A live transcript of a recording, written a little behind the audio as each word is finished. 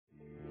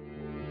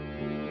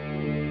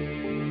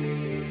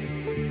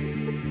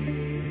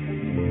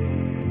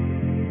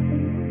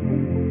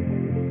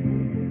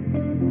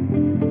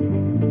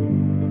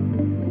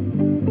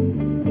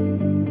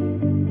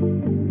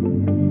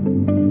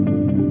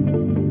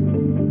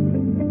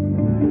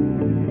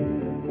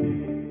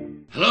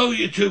Hello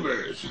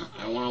YouTubers,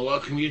 I want to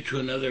welcome you to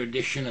another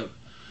edition of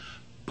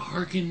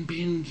Bargain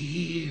Bin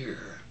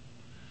Gear.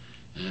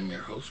 I'm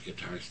your host,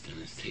 guitarist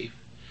Denis Taaffe,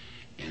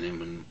 and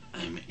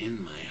I'm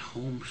in my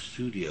home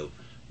studio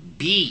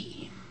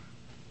B,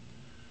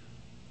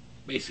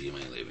 basically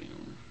my living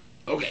room.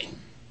 Okay,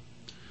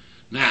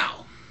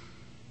 now,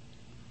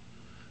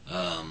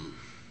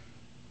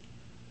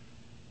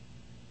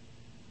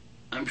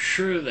 I'm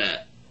sure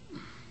that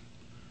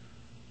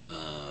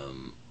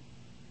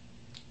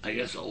I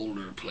guess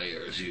older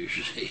players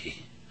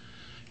usually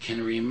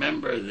can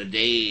remember the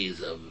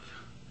days of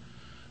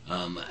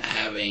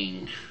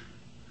having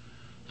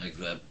like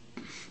the,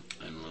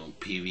 I don't know,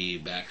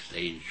 PV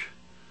Backstage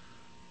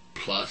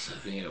Plus, I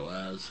think it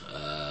was,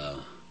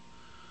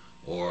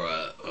 or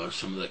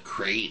some of the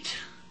crate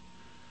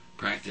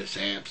practice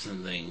amps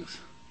and things,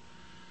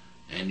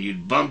 and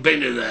you'd bump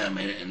into them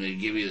and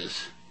they'd give you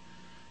this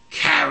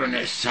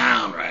cavernous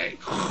sound, right?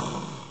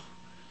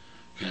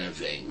 Kind of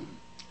thing.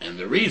 And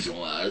the reason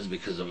was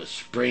because of a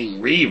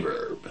spring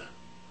reverb,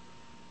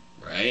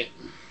 right?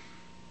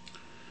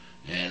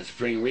 And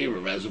spring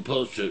reverb, as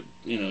opposed to,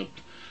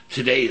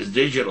 today's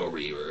digital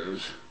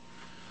reverbs,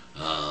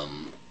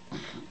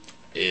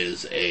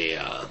 is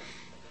a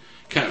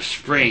kind of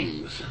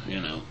springs,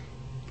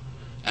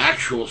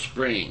 actual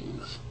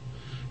springs.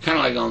 Kind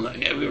of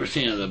like have you ever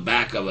seen on the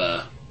back of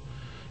a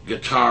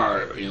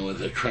guitar, with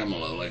a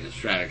tremolo, like a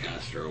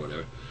Stratocaster or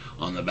whatever?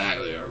 On the back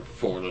there are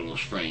 4 little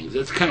springs.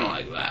 It's kind of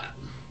like that.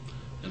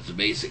 That's the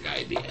basic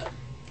idea.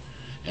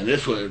 And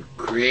this would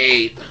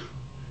create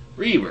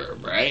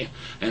reverb, right?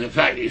 And in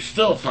fact, you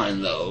still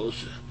find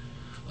those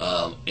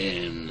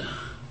in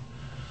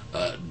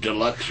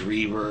deluxe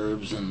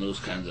reverbs and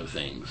those kinds of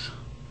things.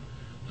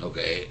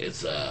 Okay,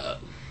 it's a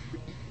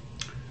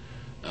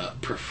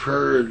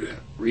preferred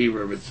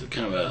reverb. It's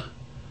kind of a,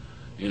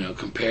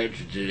 compared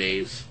to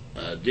today's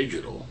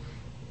digital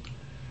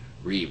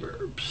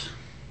reverbs.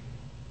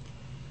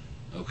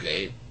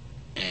 Okay,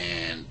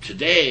 and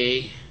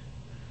today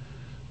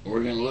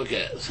we're going to look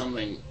at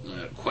something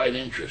quite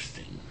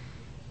interesting.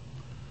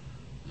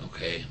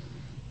 Okay,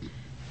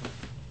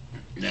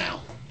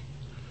 now,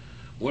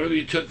 what if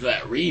you took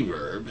that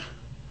reverb,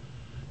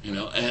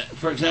 and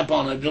for example,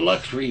 on a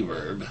deluxe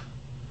reverb,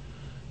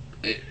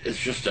 it's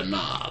just a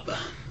knob.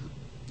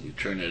 You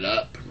turn it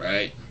up,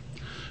 right?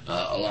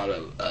 A lot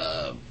of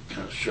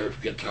kind of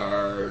surf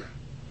guitar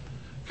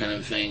kind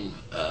of thing,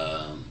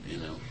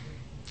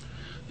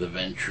 the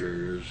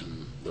Ventures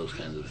and those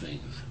kinds of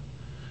things.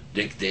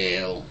 Dick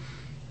Dale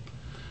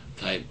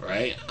type,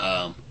 right?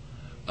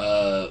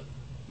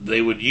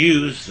 They would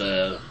use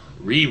the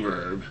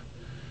reverb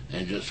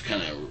and just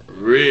kind of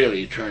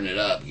really turn it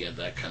up, get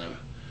that kind of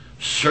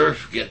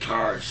surf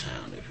guitar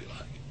sound, if you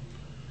like.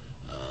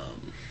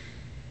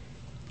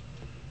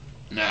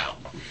 Now,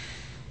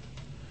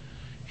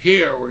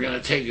 here we're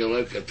going to take a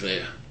look at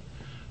the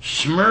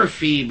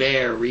Surfy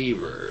Bear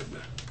reverb.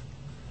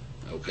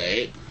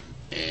 Okay?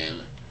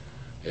 And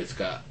it's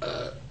got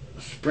a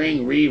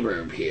spring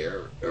reverb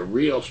here, a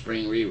real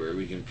spring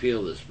reverb. You can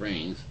feel the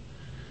springs.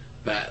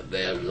 But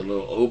there's a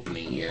little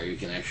opening here. You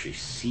can actually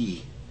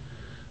see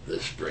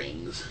the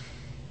springs.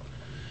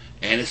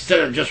 And instead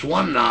of just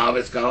one knob,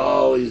 it's got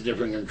all these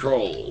different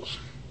controls.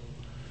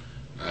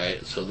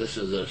 Alright, so this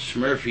is a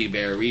Surfy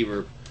Bear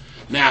reverb.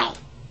 Now,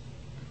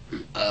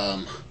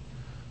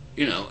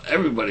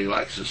 everybody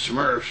likes the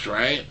Smurfs,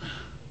 right?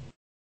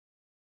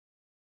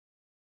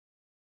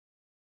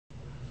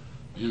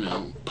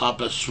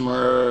 Papa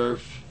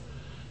Smurf,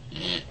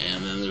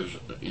 and then there's,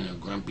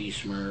 Grumpy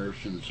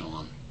Smurfs and so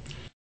on.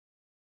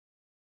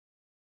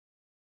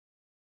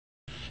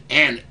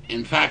 And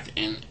in fact,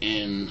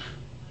 in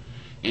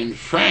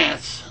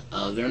France,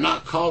 they're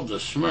not called the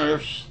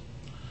Smurfs.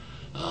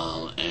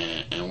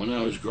 And when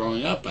I was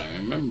growing up, I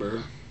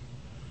remember,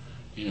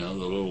 the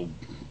little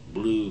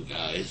blue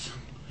guys,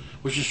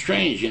 which is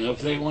strange, if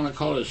they want to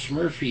call it a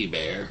Surfy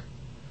Bear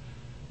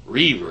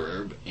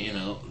reverb,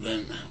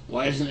 then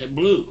why isn't it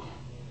blue?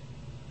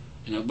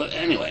 But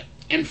anyway,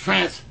 in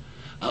France,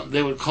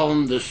 they would call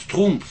them the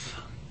Schtroumpfs,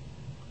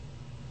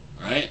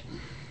 right?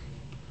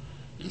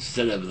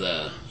 Instead of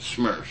the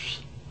Smurfs.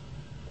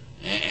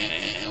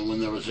 And when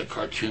there was a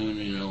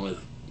cartoon,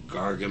 with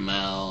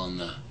Gargamel and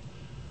the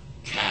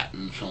cat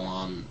and so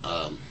on,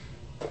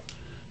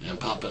 and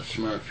Papa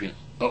Smurf,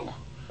 oh,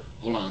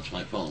 hold on, it's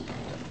my phone.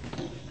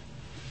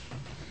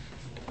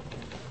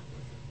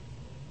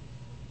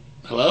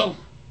 Hello?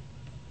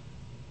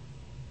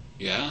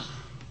 Yeah?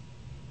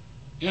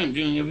 Yeah, I'm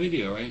doing a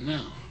video right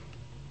now.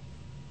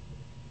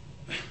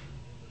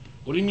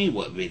 What do you mean,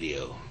 what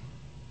video?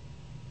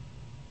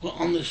 Well,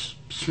 on this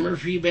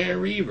Surfy Bear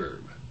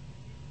reverb.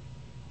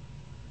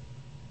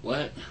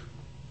 What?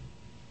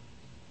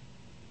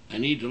 I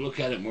need to look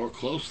at it more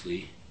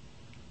closely.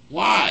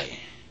 Why?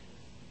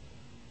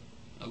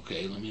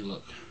 Okay, let me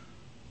look.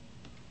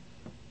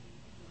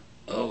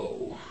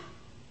 Oh,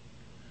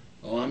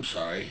 I'm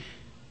sorry.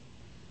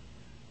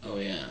 Oh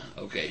yeah,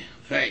 okay,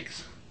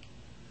 thanks.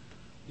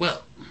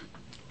 Well,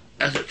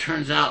 as it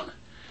turns out,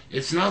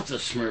 It's not the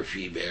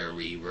Smurfy Bear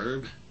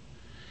reverb.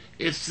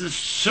 It's the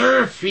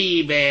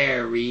Surfy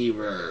Bear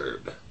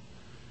reverb.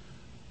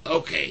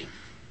 Okay.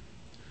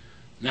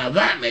 Now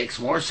that makes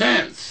more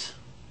sense.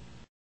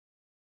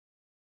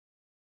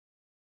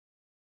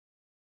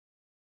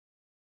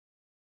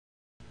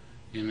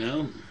 You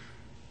know?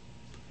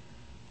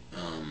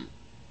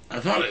 I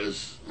thought it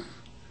was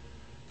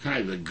kind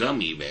of the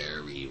Gummy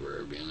Bear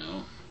reverb, you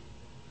know?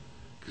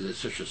 Because it's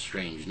such a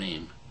strange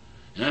name.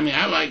 And I mean,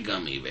 I like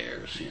gummy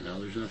bears, you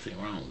know, there's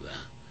nothing wrong with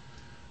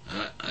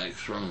that. I like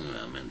throwing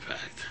them, in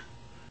fact.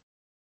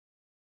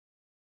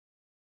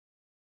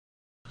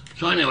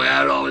 So anyway,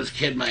 I'd always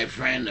kid my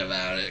friend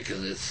about it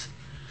because it's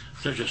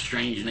such a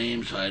strange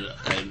name, so I'd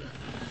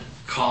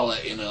call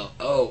it, you know,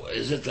 oh,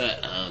 is it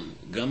that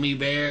Gummy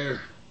Bear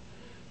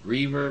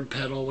reverb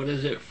pedal? What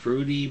is it?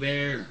 Fruity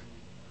Bear?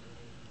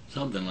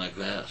 Something like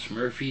that.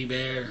 Smurfy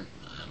Bear?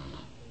 I don't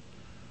know.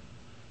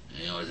 And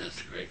he always has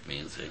to correct me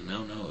and say,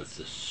 no, it's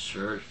the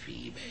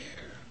Surfy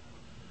Bear.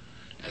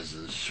 As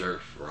in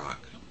surf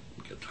rock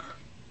guitar.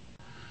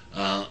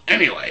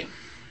 Anyway.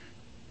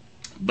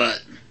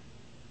 But,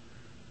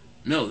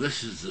 no,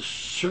 this is the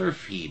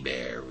Surfy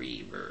Bear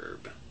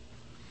reverb.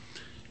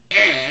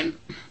 And,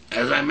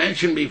 as I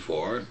mentioned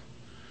before,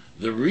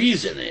 the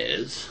reason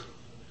is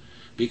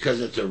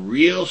because it's a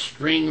real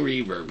string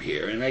reverb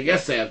here, and I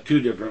guess they have two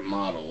different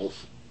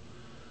models,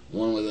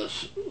 one with a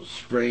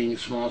spring,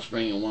 small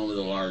spring, and one with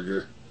a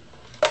larger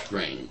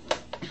spring,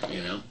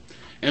 you know.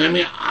 And I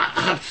mean, I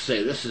have to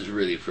say, this is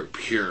really for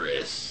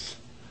purists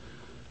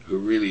who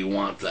really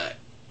want that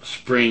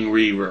spring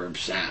reverb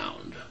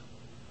sound.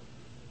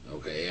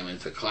 Okay, I mean,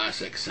 it's a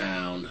classic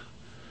sound.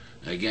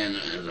 Again,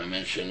 as I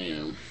mentioned,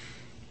 you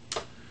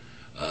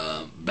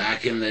know,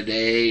 back in the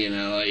day, you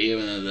know,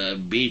 even the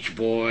Beach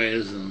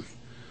Boys and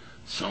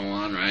so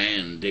on, right,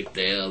 and Dick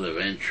Dale, the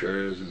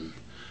Ventures, and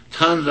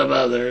tons of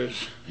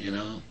others, you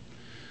know,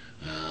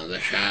 the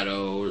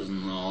Shadows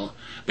and all.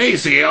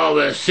 Basically, all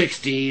the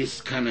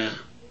 60s kind of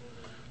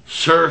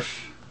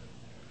surf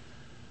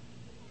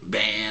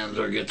bands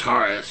or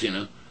guitarists, you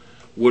know,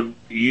 would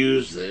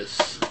use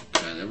this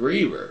kind of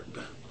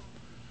reverb.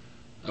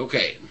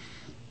 Okay.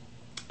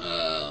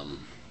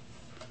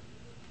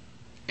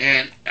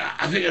 And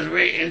I think it's a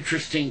very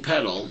interesting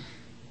pedal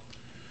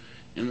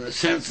in the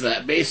sense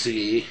that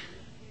basically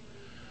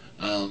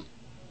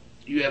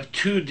you have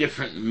two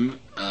different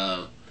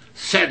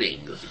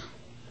settings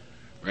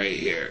right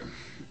here.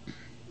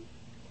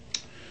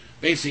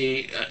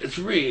 Basically, it's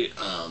really,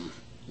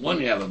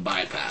 one, you have a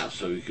bypass,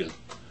 so you can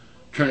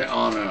turn it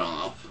on and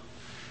off.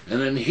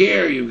 And then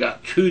here you've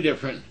got two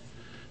different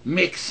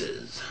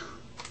mixes.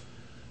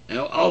 And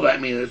all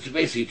that means it's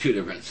basically two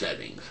different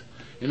settings.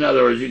 In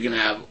other words, you can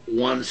have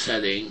one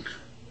setting,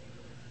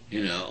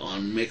 you know,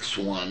 on mix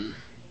 1,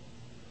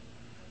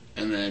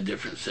 and then a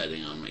different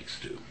setting on mix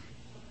 2.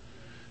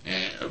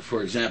 And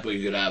for example,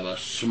 you could have a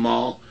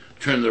small,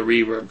 turn the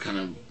reverb kind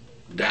of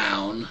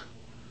down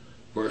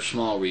for a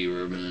small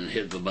reverb, and then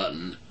hit the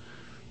button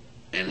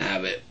and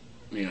have it,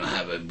 you know,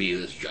 have it be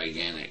this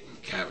gigantic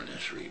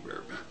cavernous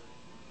reverb.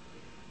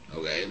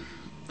 Okay.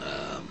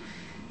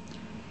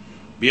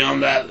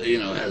 Beyond that, you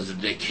know, it has a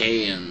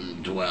decay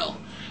and dwell,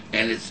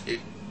 and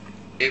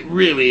it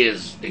really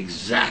is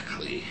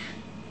exactly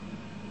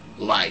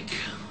like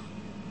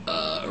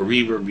a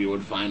reverb you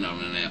would find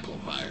on an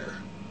amplifier.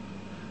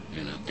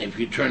 You know, if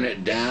you turn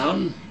it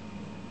down,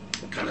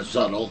 kind of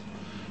subtle.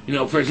 You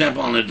know, for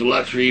example, on a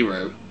deluxe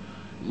reverb,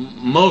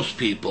 most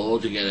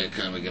people, to get a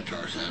kind of a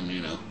guitar sound,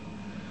 you know,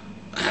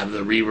 have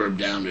the reverb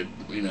down to,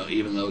 you know,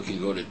 even though it can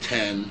go to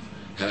 10,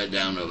 have it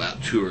down to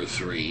about 2 or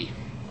 3.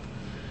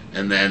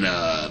 And then,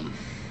 I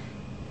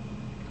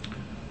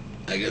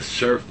guess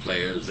surf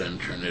players then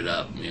turn it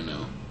up, you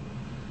know,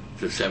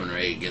 to 7 or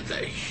 8, get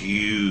that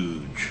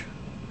huge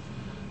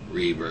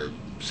reverb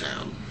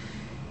sound.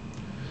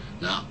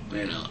 Now,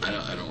 you know,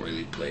 I don't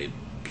really play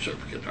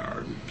surf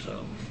guitar,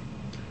 so,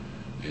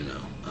 you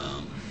know,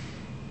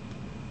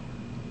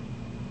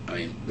 I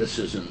mean, this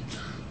isn't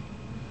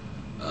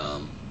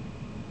a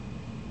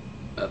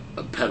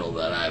pedal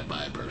that I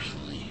buy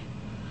personally,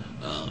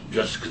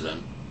 just because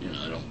I'm, you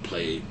know, I don't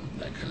play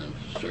that kind of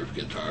surf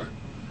guitar.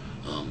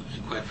 And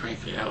quite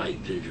frankly, I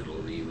like digital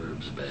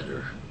reverbs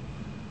better,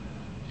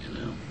 you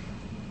know.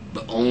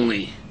 But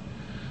only,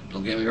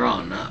 don't get me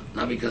wrong,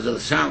 not because of the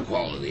sound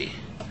quality,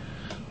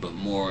 but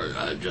more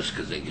just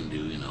because they can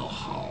do, you know,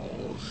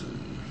 halls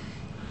and,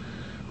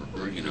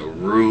 you know,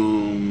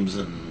 rooms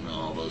and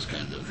all those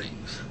kinds of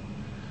things.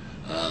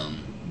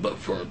 But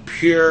for a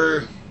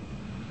pure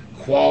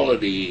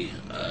quality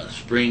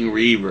spring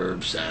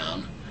reverb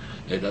sound,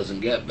 it doesn't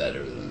get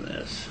better than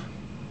this,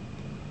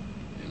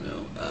 you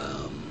know.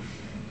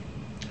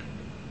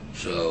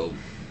 So,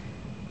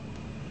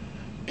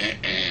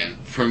 and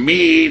for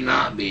me,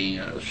 not being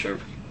a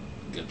surf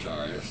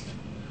guitarist,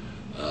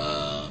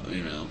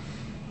 you know,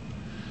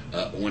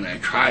 when I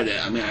tried it,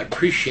 I mean, I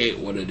appreciate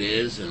what it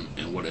is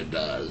and what it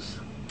does,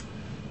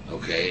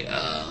 okay,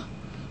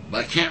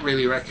 but I can't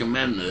really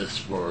recommend this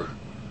for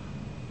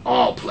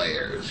all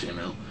players, you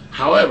know,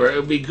 However, it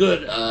would be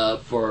good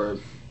for,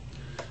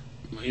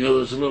 you know,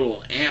 those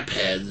little amp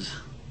heads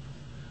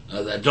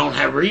that don't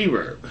have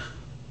reverb.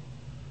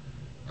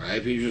 Right?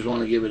 If you just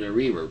want to give it a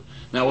reverb.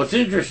 Now, what's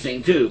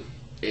interesting too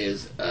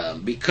is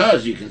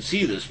because you can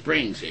see the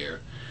springs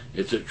here,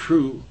 it's a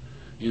true,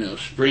 you know,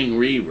 spring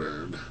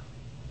reverb.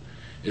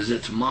 Is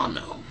it's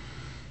mono,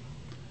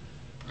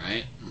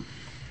 right?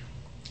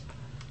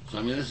 So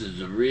I mean, this is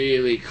a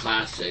really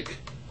classic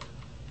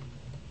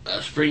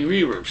spring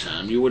reverb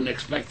sound. You wouldn't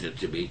expect it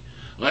to be,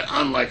 like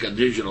unlike a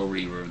digital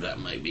reverb that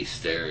might be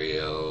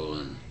stereo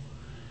and,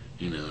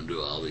 you know, do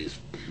all these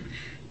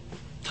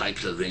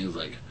types of things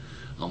like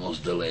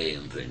almost delay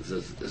and things.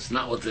 It's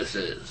not what this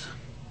is.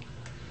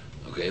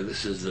 Okay,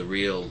 this is the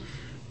real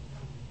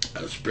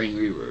spring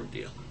reverb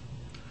deal.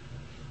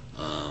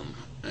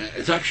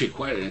 It's actually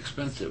quite an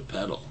expensive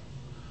pedal.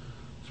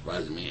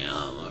 Surprised me.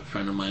 A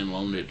friend of mine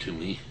loaned it to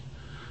me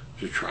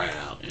to try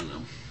out, you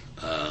know.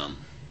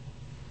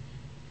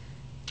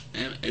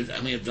 And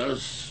I mean, it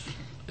does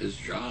its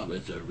job.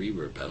 It's a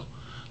reverb pedal.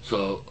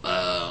 So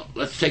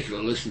let's take a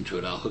listen to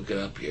it. I'll hook it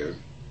up here,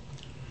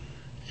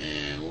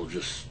 and we'll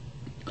just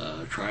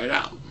try it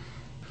out.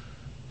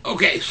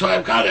 Okay, so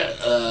I've got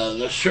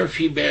the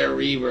Surfy Bear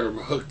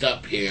reverb hooked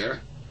up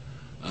here,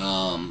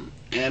 and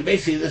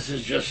basically this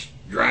is just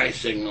dry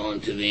signal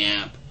into the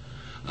amp.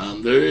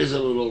 There is a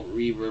little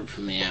reverb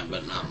from the amp,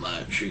 but not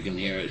much. You can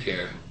hear it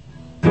here.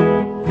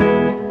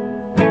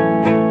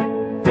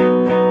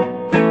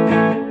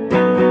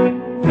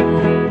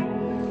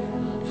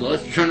 So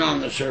let's turn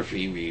on the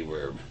Surfy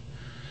reverb.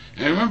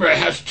 And remember, it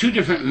has two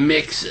different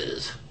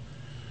mixes,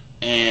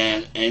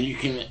 and you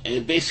can,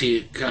 it's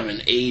basically kind of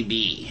an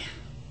A/B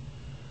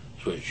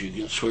switch. You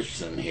can switch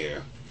them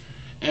here,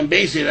 and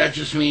basically that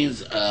just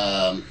means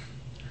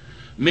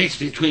mix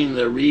between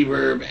the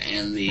reverb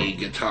and the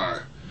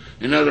guitar.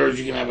 In other words,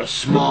 you can have a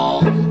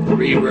small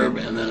reverb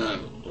and then a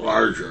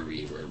larger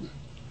reverb,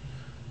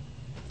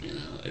 you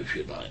know, if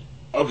you'd like.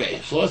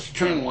 Okay, so let's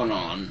turn one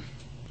on.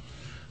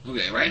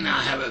 Okay, right now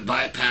I have it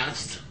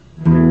bypassed.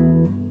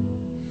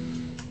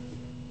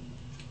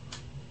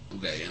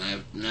 Okay,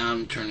 and now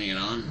I'm turning it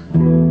on.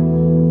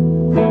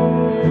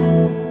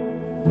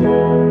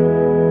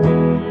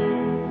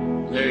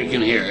 There you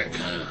can hear it,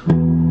 kind of.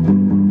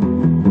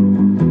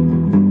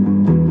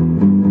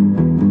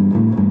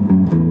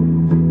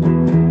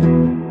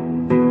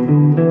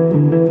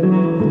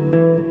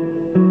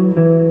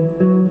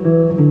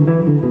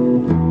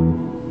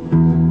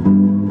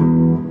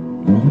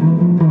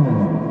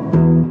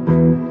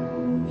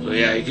 So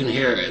yeah, you can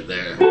hear it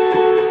there.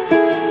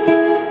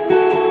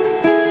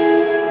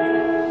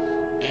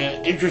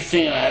 And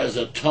interesting, it has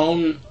a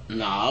tone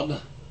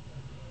knob,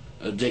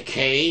 a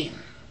decay,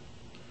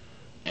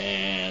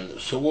 and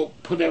so we'll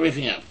put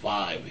everything at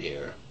 5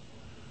 here,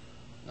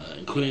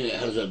 including it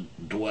has a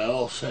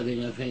dwell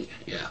setting, I think.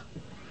 Yeah.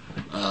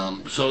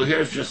 So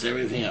here's just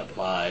everything at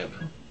 5,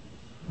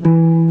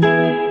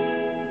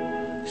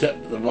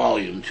 except the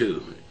volume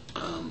too.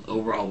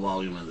 Overall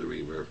volume of the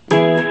reverb.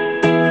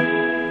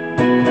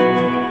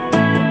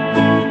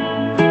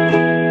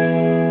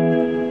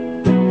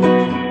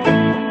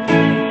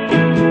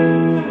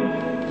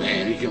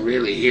 Man, you can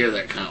really hear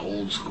that kind of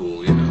old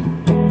school, you know.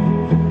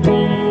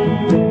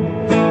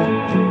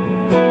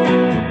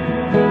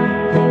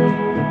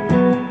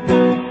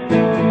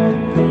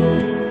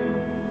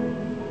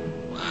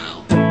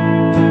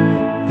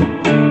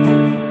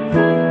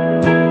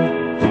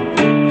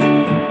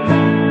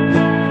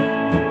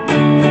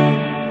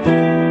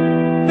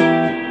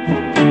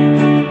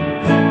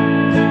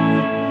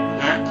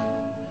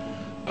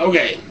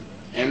 Okay,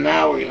 and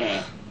now we're going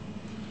to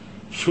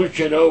switch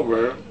it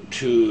over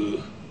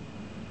to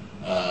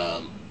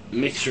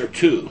mixer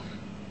 2.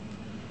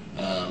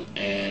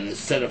 And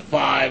instead of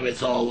 5,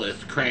 it's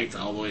cranked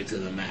all the way to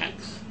the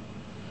max.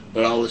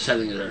 But all the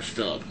settings are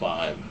still at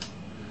 5.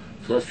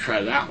 So let's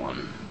try that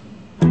one.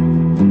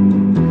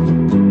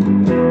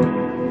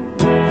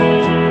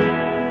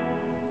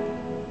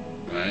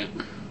 Right?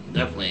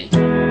 Definitely.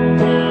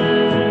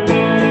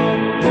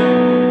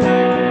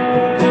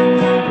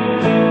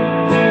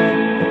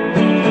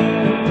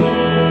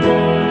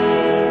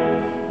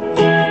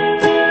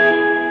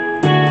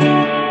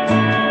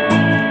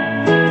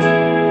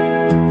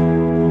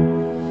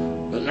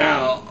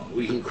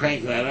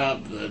 Crank that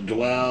up, the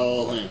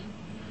dwell and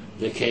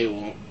decay,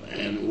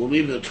 and we'll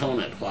leave the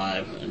tone at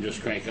 5 and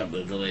just crank up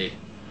the delay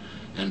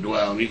and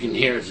dwell. And you can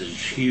hear it's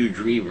this huge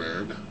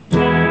reverb.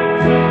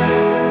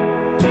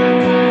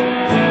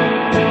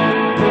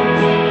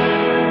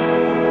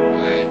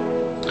 Right.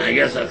 I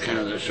guess that's kind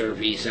of the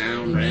surfy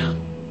sound, right?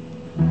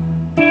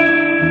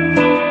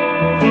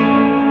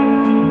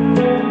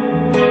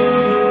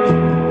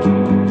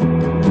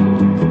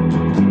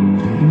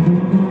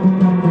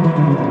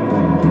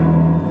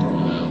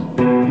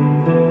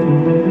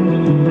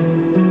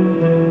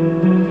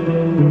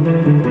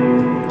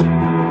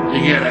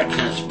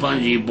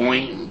 Spongy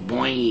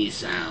boingy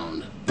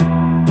sound.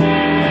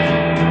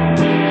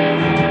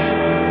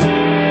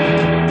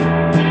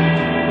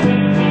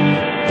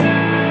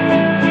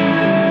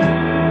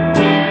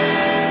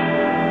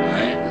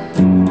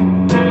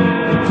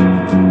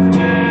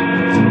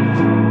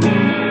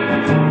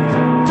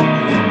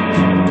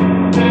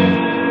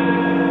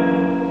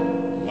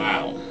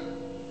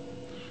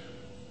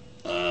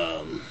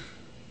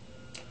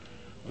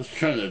 Let's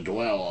turn the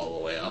dwell all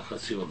the way off.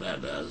 Let's see what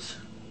that does.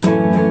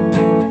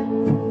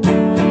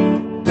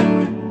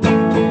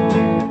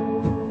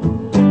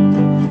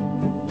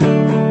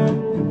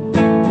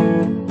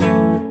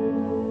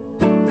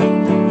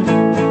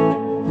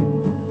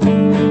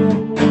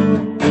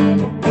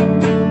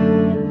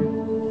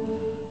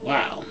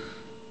 Wow.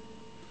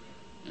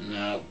 And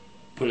now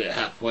put it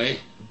halfway.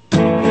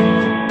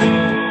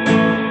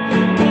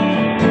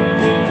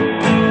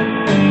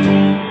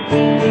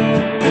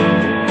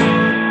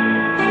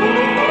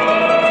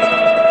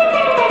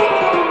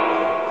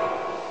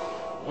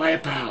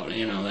 Wipe out,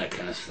 you know, that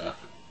kind of stuff.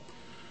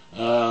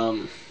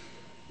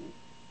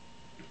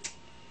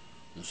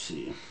 Let's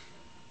see.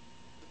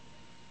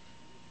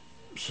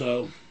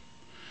 So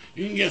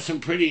you can get some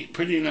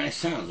pretty nice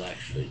sounds,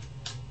 actually.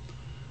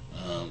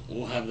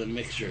 We'll have the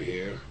mixer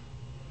here.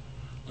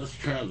 Let's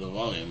turn up the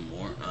volume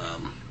more.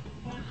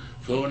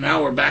 So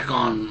now we're back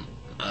on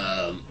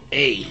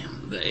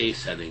the A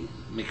setting,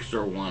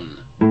 mixer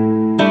 1.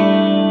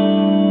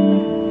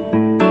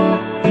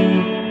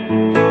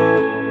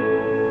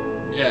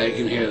 Yeah, you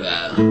can hear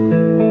that.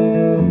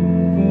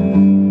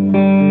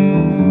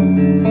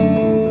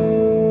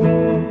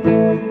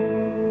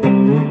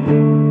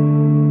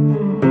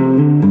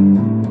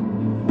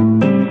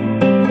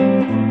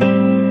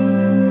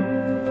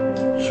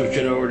 Switch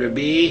it over to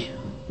B.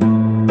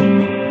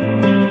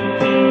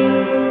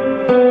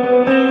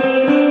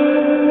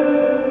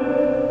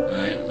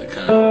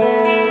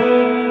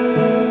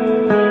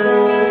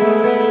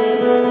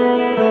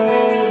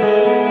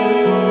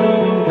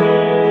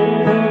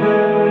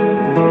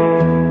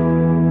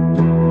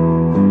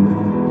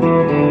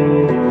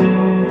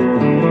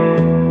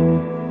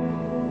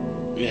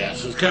 Yeah,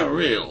 so it's kind of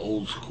really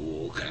old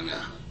school, kind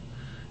of.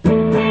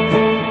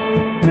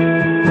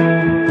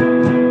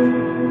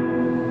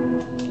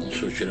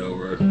 Switch it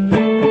over.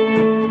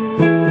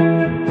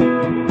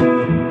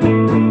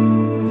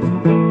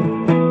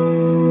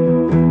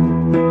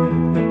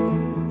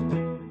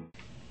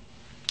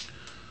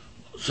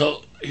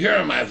 So here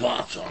are my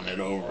thoughts on it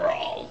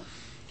overall.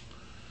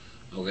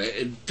 Okay,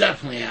 it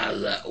definitely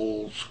has that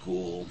old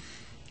school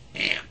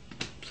amp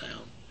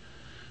sound.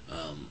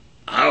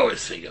 I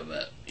always think of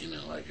it, you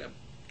know, like a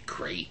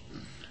crate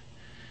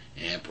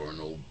amp or an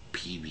old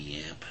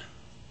PV amp,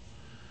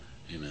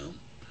 you know.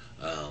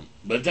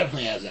 But it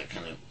definitely has that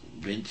kind of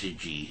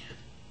vintagey,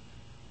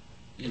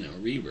 you know,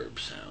 reverb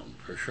sound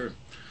for sure.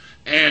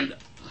 And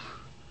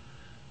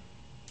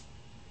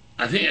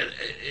I think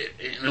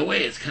in a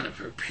way it's kind of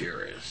for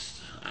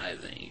purists, I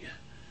think.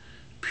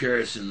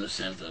 Purists in the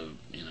sense of,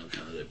 you know,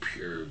 kind of the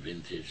pure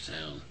vintage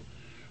sound,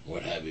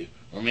 what have you.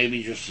 Or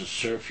maybe just a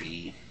surf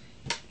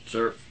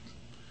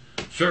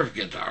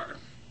guitar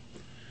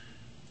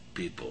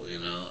people, you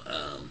know.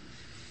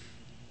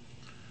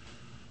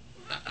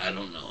 I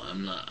don't know.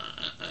 I'm not,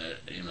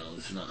 you know,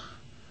 it's not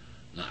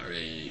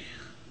really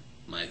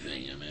my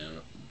thing. I mean, I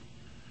don't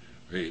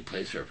really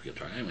play surf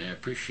guitar. I mean, I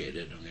appreciate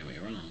it, don't get me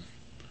wrong.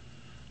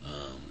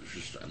 It's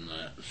just, I'm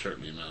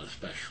certainly not a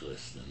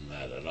specialist in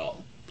that at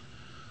all.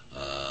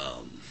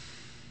 I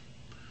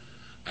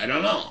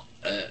don't know.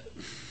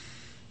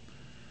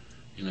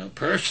 You know,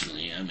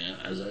 personally, I mean,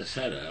 as I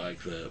said, I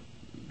like the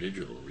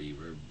digital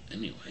reverb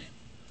anyway.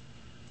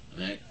 I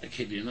mean, I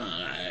kid you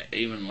not, I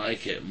even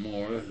like it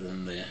more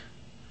than the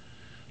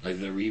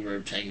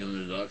reverb tank and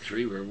the deluxe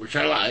reverb, which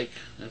I like.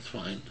 That's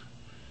fine.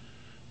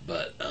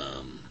 But,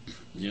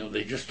 you know,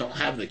 they just don't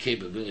have the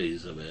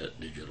capabilities of a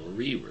digital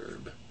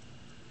reverb.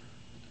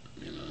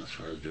 You know, as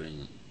far as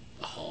doing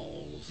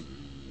halls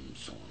and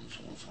so on and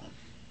so on and so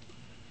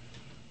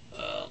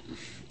on.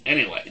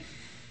 Anyway,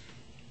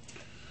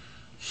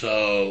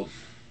 so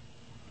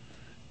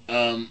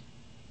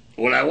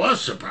what I was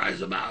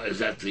surprised about is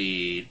that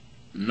the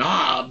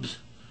knobs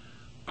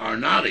are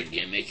not a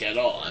gimmick at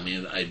all. I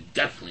mean, I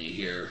definitely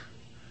hear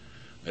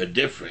a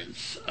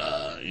difference,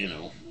 you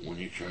know, when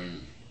you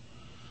turn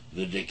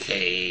the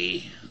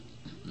decay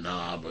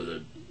knob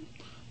or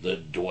the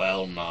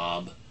dwell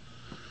knob,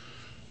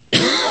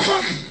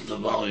 the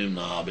volume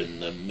knob,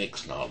 and the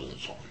mix knob, and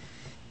so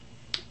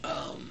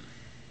on.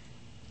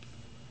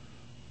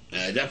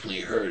 And I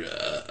definitely heard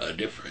a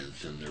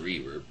difference in the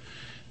reverb.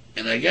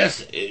 And I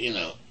guess, you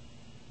know,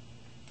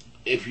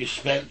 if you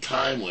spent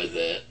time with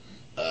it,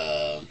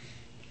 I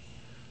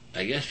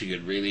guess you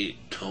could really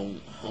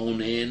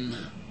hone in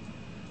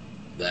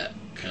that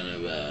kind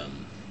of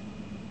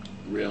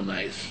real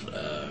nice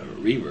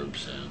reverb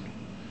sound.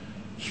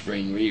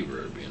 Spring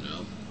reverb, you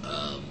know.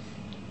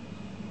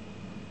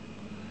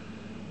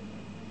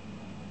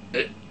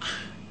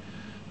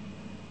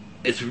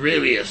 It's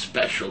really a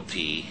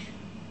specialty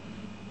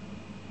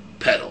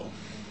pedal,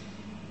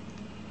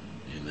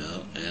 you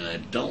know, and I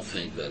don't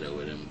think that it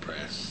would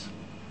impress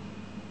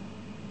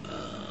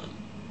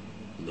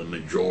the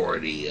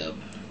majority of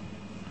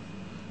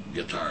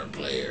guitar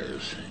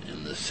players,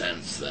 in the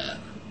sense that,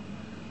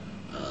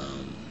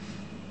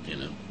 you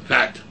know, in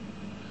fact,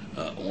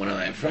 one of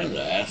my friends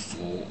asked,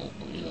 well,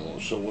 you know,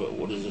 so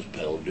what does this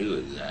pedal do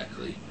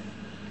exactly?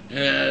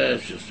 Yeah,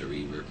 it's just a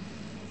reverb.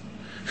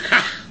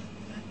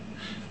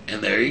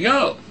 And there you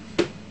go.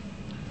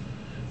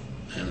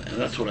 And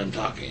that's what I'm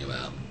talking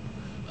about.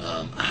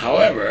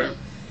 However,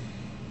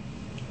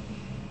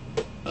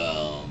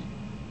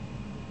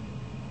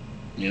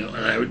 you know,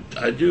 and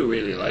I do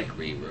really like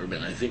reverb,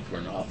 and I think for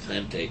an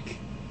authentic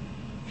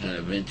kind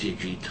of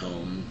vintagey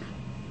tone,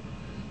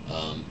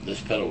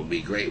 this pedal would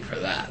be great for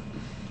that.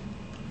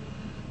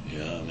 You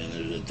know, I mean,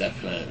 there's a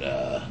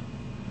definite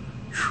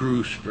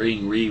true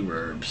spring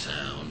reverb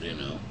sound, you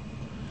know,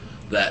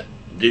 that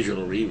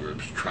digital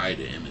reverbs try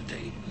to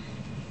imitate.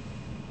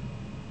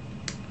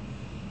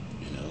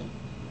 You know,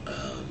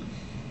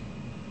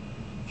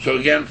 so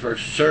again, for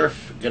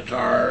surf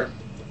guitar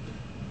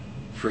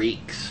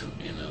freaks,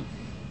 you know,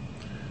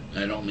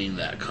 I don't mean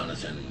that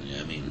condescendingly.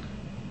 I mean,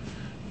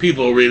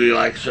 people really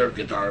like surf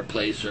guitar,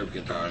 play surf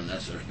guitar, and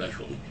that's their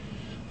specialty.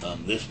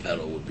 This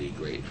pedal would be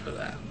great for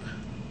that.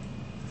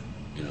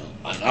 You know,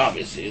 and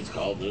obviously it's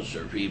called the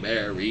Surfy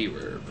Bear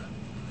Reverb.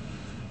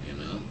 You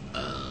know,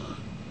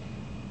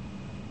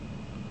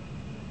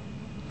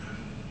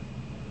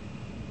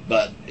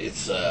 but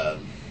it's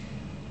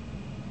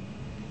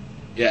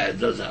yeah, it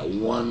does that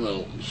one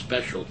little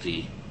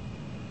specialty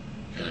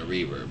kind of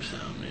reverb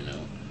sound. You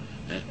know,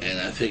 and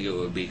I think it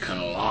would be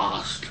kind of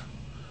lost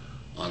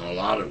on a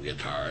lot of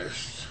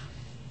guitarists.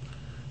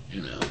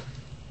 You know,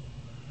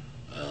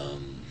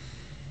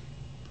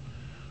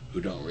 who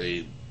don't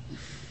really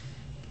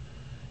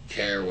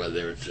care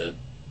whether it's a,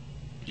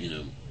 you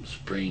know,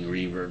 spring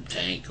reverb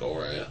tank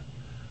or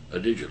a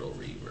digital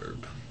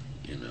reverb,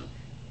 you know.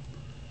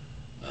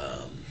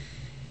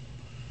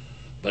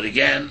 But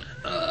again,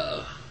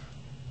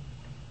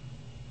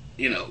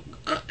 you know,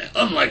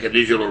 unlike a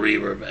digital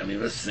reverb, I mean,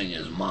 this thing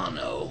is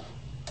mono,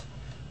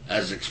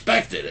 as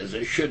expected, as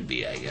it should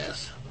be, I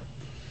guess.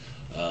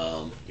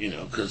 You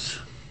know, because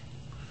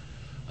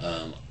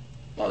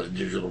all the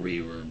digital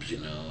reverbs, you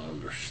know,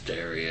 are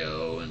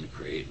stereo and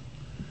create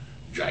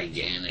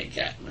gigantic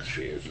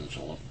atmospheres and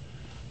so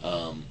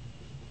on.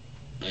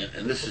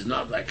 And this is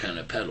not that kind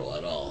of pedal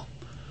at all.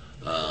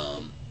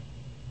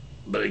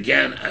 But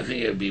again, I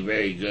think it would be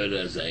very good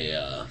as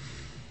a,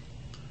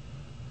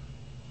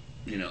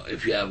 you know,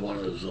 if you have one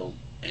of those little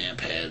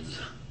amp heads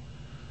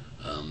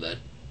that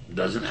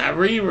doesn't have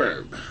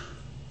reverb.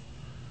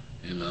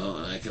 You know,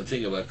 and I can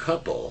think of a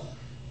couple.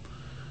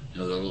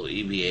 You know, the little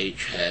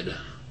EVH head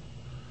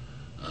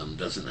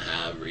doesn't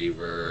have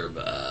reverb.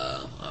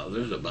 Oh,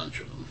 there's a bunch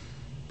of them.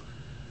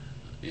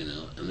 You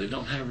know, and they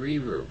don't have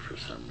reverb for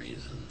some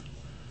reason.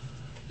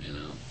 You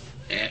know,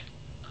 and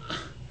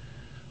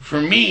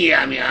for me,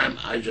 I mean,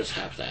 I just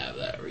have to have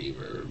that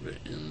reverb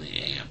in the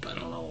amp. I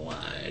don't know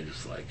why. I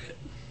just like it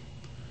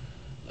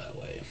that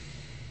way.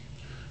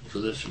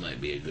 So this might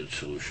be a good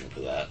solution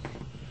for that.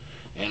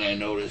 And I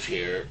notice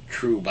here,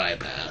 true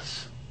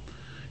bypass.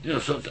 You know,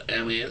 so it's,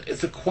 I mean,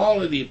 it's a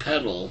quality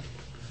pedal.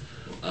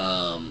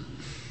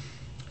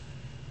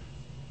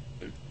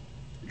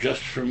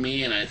 Just for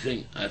me, and I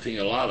think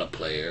a lot of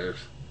players,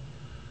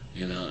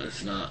 you know,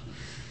 it's not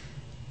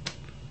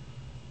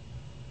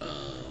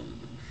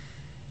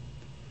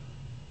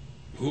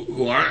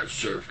who aren't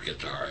surf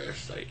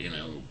guitarists, like, you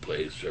know, who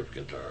play surf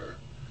guitar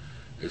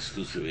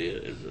exclusively.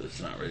 It's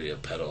not really a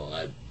pedal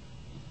I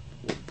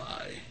would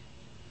buy,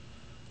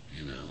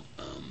 you know,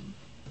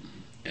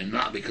 and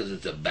not because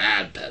it's a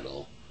bad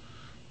pedal,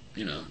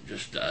 you know,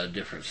 just a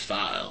different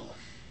style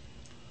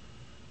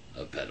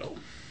of pedal.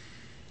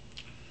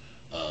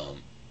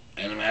 And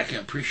I mean, I can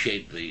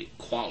appreciate the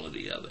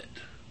quality of it,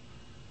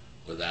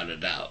 without a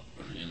doubt.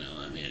 You know,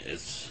 I mean,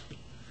 it's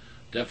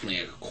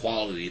definitely a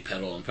quality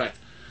pedal. In fact,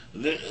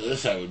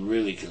 this I would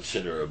really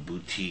consider a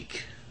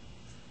boutique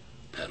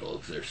pedal,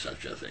 if there's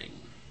such a thing.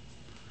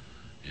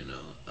 You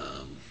know,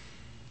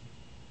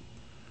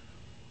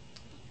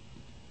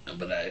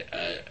 but I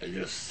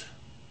just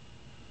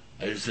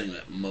think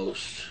that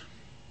most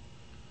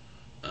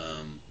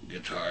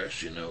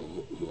guitarists, you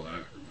know, who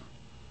aren't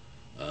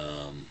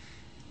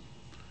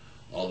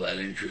all that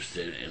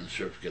interested in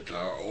surf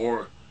guitar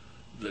or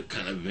the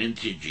kind of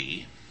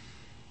vintagey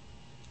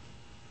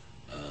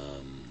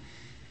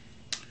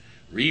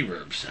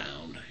reverb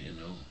sound, you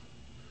know,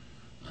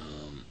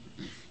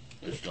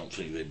 I just don't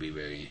think they'd be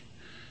very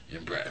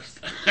impressed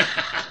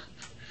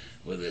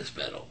with this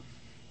pedal.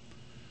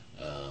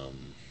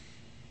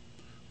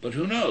 But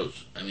who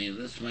knows? I mean,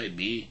 this might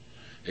be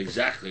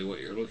exactly what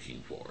you're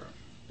looking for,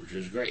 which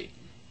is great.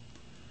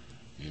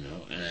 You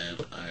know,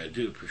 and I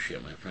do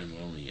appreciate my friend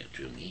loaning it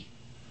to me.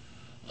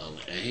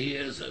 And he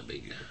is a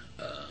big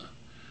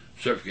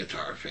surf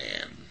guitar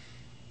fan.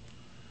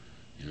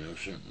 You know,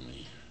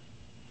 certainly.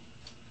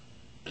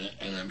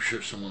 And I'm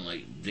sure someone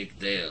like Dick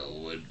Dale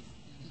would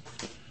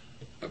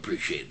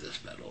appreciate this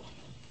pedal,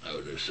 I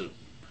would assume.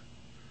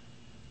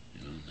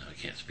 You know, I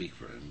can't speak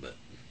for him, but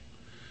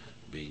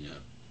being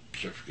a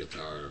surf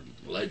guitar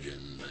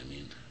legend, I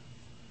mean,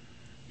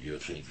 you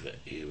would think that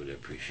he would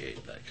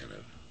appreciate that kind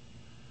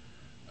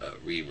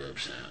of reverb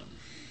sound.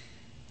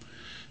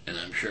 And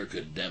I'm sure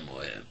could demo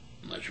it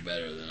much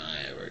better than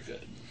I ever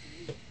could.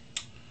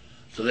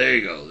 So there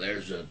you go.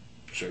 There's a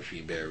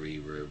Surfy Bear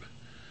reverb.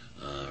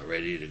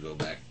 ready to go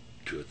back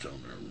to its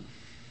owner.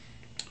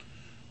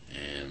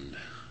 And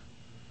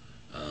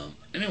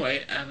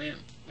anyway, I mean,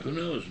 who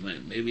knows?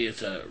 Maybe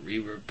it's a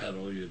reverb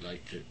pedal you'd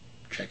like to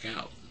check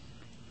out.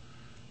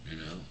 You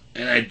know,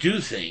 and I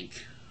do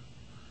think,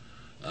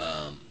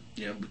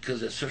 you know,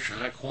 because it's such a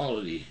high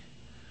quality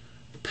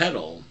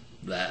pedal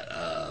that,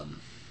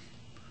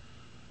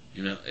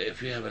 you know,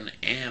 if you have an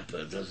amp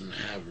that doesn't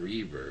have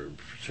reverb,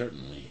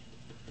 certainly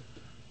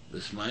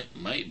this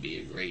might be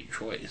a great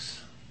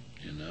choice.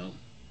 You know,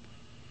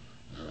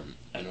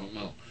 I don't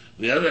know.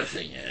 The other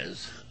thing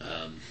is,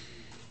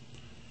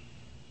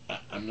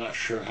 I'm not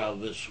sure how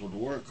this would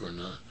work or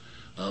not,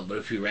 but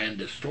if you ran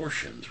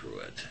distortion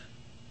through it,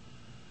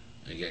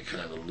 you get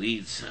kind of a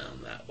lead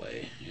sound that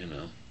way, you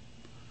know.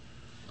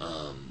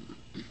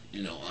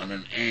 You know, on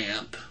an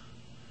amp,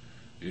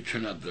 you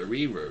turn up the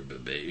reverb a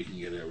bit, you can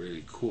get a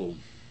really cool,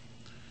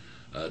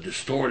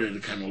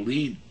 distorted kind of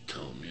lead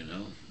tone, you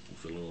know,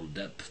 with a little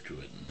depth to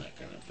it and that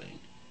kind of thing.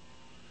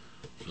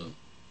 So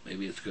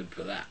maybe it's good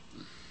for that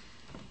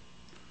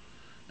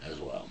as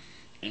well.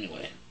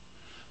 Anyway,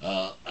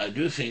 I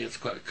do think it's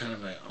quite kind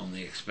of on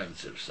the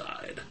expensive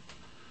side.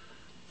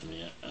 I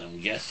mean, I'm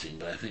guessing,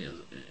 but I think it's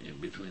in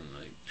between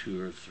like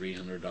 $200 or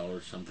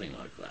 $300, something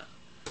like that.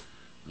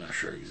 I'm not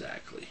sure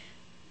exactly.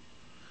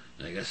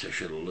 And I guess I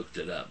should have looked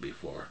it up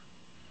before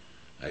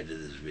I did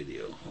this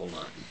video. Hold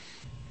on.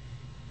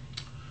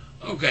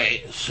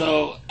 Okay,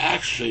 so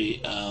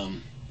actually,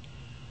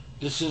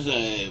 this is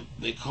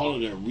they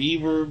call it a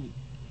reverb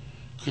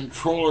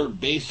controller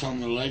based on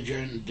the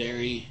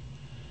legendary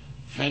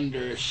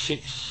Fender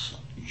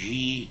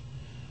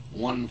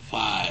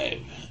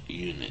 6G15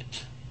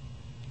 unit.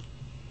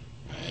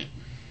 Right?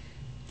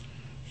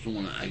 So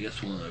I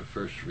guess one of the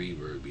first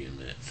reverb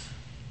units,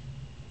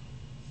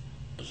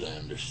 as I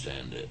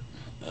understand it.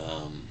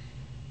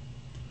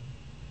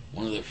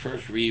 One of the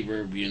first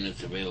reverb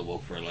units available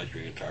for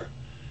electric guitar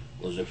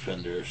was a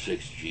Fender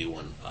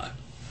 6G15.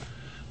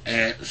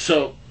 And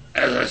so,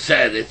 as I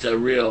said, it's a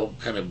real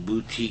kind of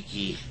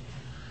boutique-y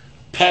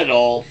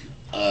pedal.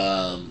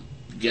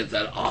 Get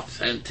that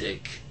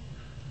authentic,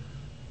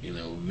 you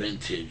know,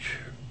 vintage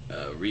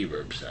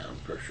reverb sound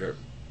for sure.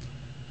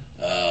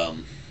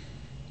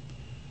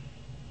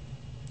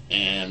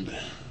 And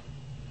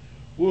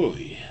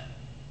wooey.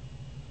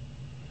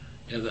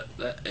 Yeah,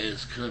 that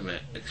is kind of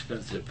an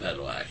expensive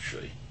pedal,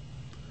 actually.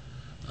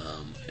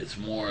 It's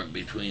more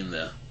between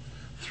the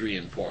 $300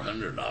 and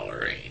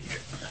 $400 range.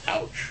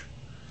 Ouch!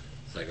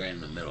 It's like right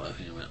in the middle. I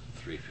think I'm at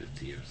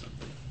 $350 or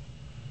something.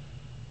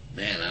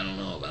 Man, I don't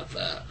know about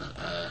that.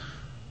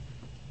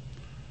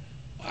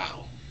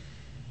 Wow,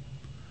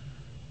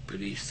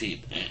 pretty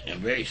steep and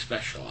very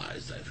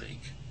specialized, I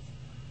think.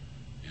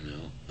 You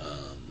know,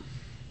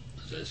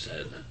 as I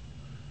said,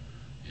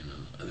 you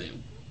know, I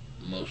think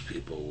most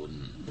people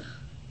wouldn't,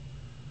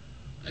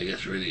 I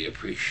guess, really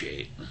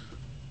appreciate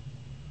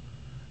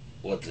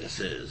what this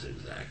is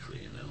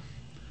exactly, you know.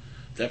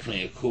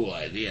 Definitely a cool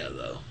idea,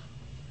 though,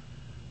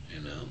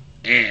 you know.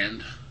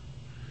 And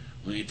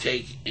when you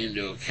take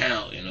into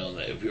account, you know,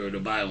 that if you were to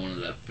buy one of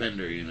the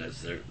Fender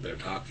units they're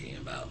talking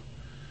about,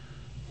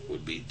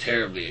 would be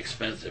terribly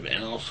expensive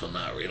and also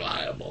not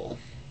reliable.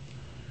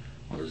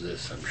 Whereas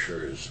this, I'm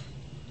sure, is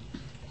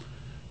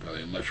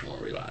probably much more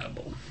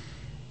reliable.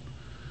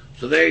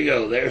 So there you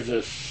go. There's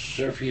a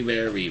Surfy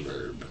Bear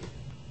reverb.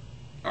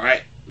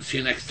 Alright, see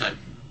you next time.